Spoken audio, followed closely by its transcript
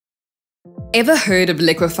Ever heard of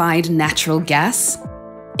liquefied natural gas?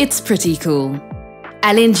 It's pretty cool.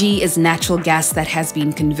 LNG is natural gas that has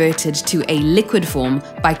been converted to a liquid form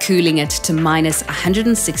by cooling it to minus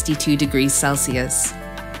 162 degrees Celsius.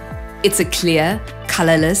 It's a clear,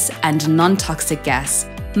 colorless, and non-toxic gas,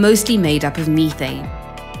 mostly made up of methane.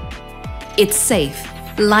 It's safe,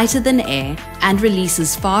 lighter than air, and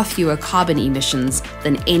releases far fewer carbon emissions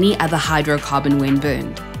than any other hydrocarbon when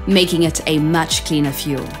burned, making it a much cleaner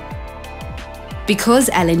fuel. Because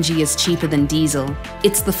LNG is cheaper than diesel,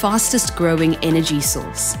 it's the fastest growing energy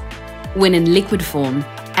source. When in liquid form,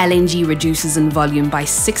 LNG reduces in volume by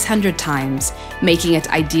 600 times, making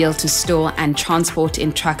it ideal to store and transport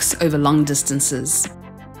in trucks over long distances.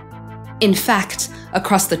 In fact,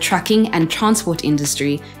 across the trucking and transport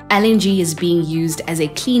industry, LNG is being used as a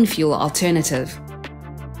clean fuel alternative.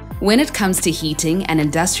 When it comes to heating and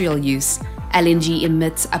industrial use, LNG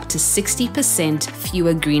emits up to 60%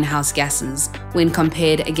 fewer greenhouse gases when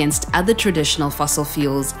compared against other traditional fossil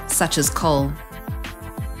fuels such as coal.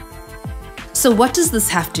 So what does this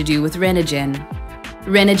have to do with Renergen?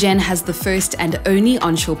 Renergen has the first and only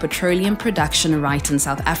onshore petroleum production right in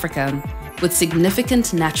South Africa, with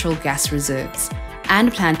significant natural gas reserves,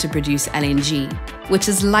 and plan to produce LNG, which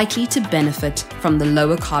is likely to benefit from the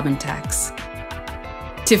lower carbon tax.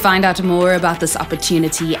 To find out more about this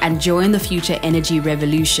opportunity and join the future energy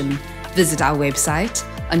revolution, visit our website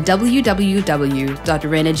on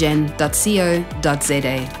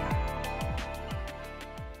www.renergen.co.za.